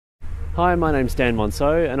Hi, my name's Dan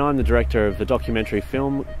Monceaux and I'm the director of the documentary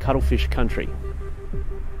film Cuttlefish Country.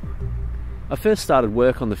 I first started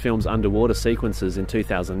work on the film's underwater sequences in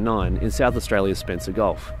 2009 in South Australia's Spencer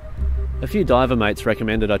Gulf. A few diver mates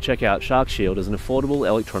recommended I check out Shark Shield as an affordable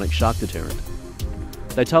electronic shark deterrent.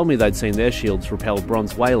 They told me they'd seen their shields repel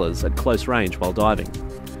bronze whalers at close range while diving.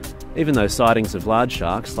 Even though sightings of large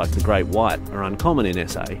sharks like the great white are uncommon in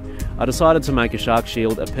SA, I decided to make a shark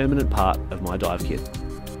shield a permanent part of my dive kit.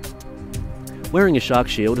 Wearing a shark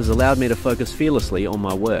shield has allowed me to focus fearlessly on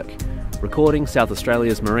my work, recording South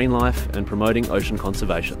Australia's marine life and promoting ocean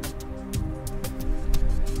conservation.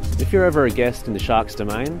 If you're ever a guest in the sharks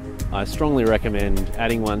domain, I strongly recommend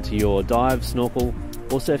adding one to your dive, snorkel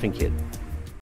or surfing kit.